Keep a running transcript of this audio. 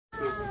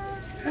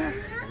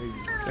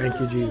Thank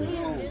you, Jesus.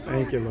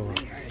 Thank you, Lord.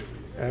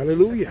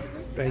 Hallelujah.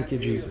 Thank you,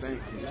 Jesus.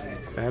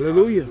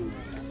 Hallelujah.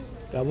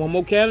 Got one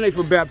more candidate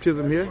for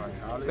baptism here.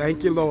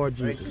 Thank you, Lord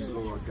Jesus.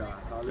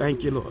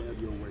 Thank you, Lord.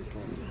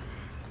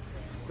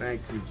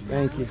 Thank you, Jesus.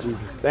 Thank you,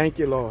 Jesus. Thank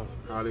you, Lord.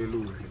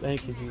 Hallelujah.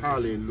 Thank you, Jesus.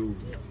 Hallelujah.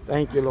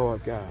 Thank you,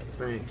 Lord God.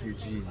 Thank you,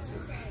 Jesus.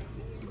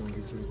 We're going to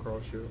get you to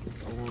cross your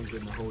arms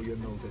and hold your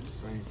nose at the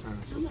same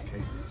time, Sister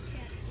Kate.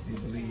 You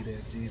believe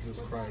that Jesus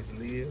Christ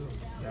lived,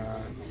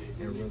 died,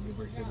 and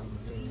resurrected on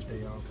the third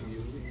day all for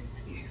your sins?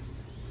 Yes.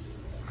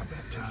 I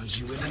baptize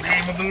you in the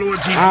name of the Lord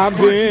Jesus I've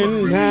Christ.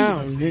 been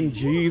down in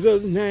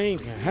Jesus' name.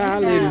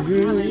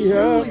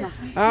 Hallelujah.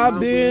 I've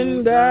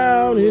been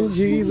down in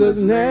Jesus'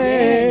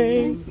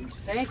 name.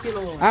 Thank you,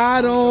 Lord.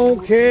 I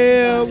don't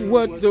care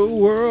what the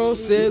world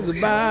says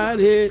about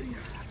it.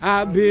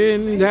 I've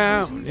been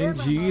down in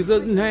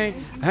Jesus' name.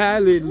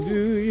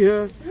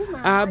 Hallelujah.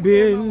 I've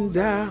been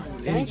down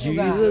in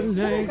Jesus'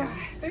 name.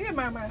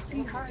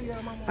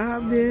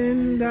 I've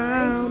been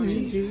down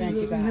in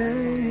Jesus'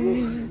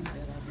 name.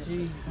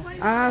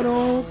 I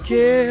don't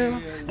care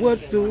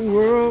what the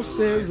world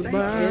says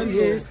about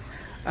it.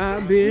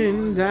 I've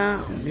been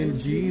down in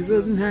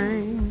Jesus'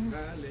 name.